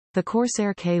The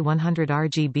Corsair K100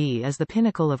 RGB is the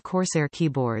pinnacle of Corsair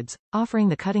keyboards, offering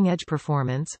the cutting-edge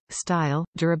performance, style,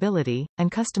 durability,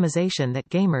 and customization that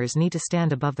gamers need to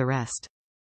stand above the rest.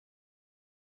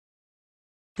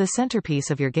 The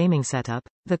centerpiece of your gaming setup,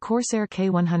 the Corsair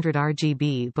K100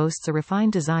 RGB boasts a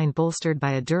refined design bolstered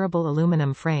by a durable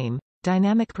aluminum frame,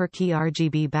 dynamic per-key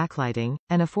RGB backlighting,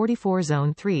 and a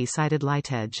 44-zone 3-sided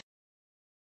LightEdge.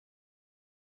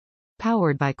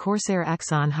 Powered by Corsair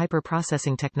AXON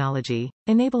Hyper-Processing Technology,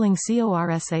 enabling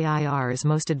CORSAIR's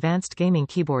most advanced gaming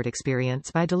keyboard experience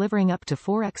by delivering up to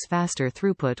 4x faster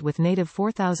throughput with native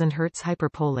 4000 Hz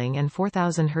hyperpolling and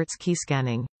 4000 Hz key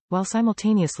scanning, while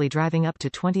simultaneously driving up to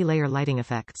 20-layer lighting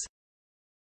effects.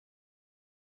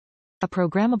 A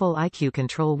programmable iCUE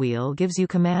control wheel gives you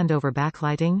command over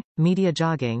backlighting, media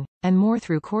jogging, and more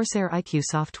through Corsair iCUE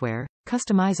software,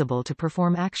 customizable to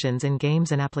perform actions in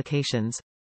games and applications.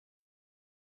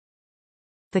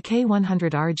 The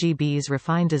K100 RGB's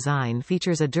refined design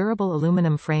features a durable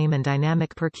aluminum frame and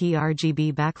dynamic per-key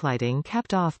RGB backlighting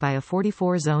capped off by a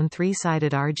 44-zone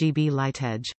 3-sided RGB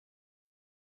LightEdge.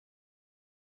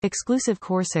 Exclusive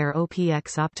Corsair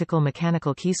OPX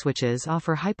Optical-Mechanical Keyswitches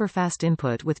offer hyper-fast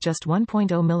input with just 1.0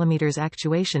 mm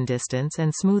actuation distance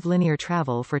and smooth linear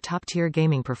travel for top-tier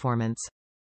gaming performance.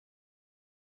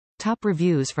 Top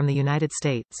reviews from the United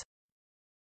States.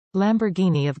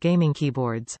 Lamborghini of gaming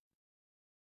keyboards.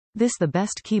 This the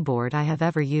best keyboard I have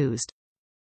ever used.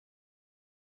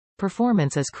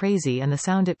 Performance is crazy and the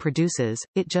sound it produces,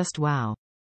 it just wow.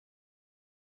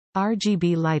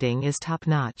 RGB lighting is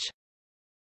top-notch.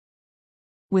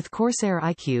 With Corsair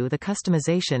iCUE the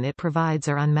customization it provides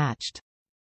are unmatched.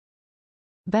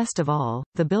 Best of all,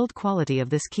 the build quality of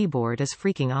this keyboard is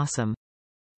freaking awesome.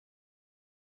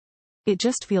 It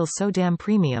just feels so damn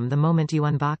premium the moment you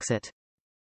unbox it.